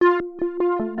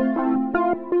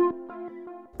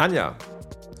Anja,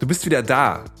 du bist wieder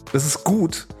da. Das ist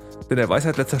gut, denn der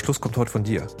Weisheit letzter Schluss kommt heute von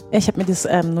dir. Ja, ich habe mir das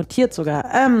notiert sogar.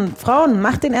 Frauen,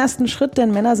 macht den ersten Schritt,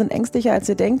 denn Männer sind ängstlicher, als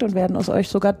ihr denkt und werden es euch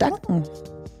sogar danken.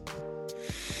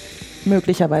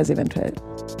 Möglicherweise eventuell.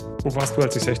 Wo warst du,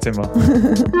 als ich 16 war?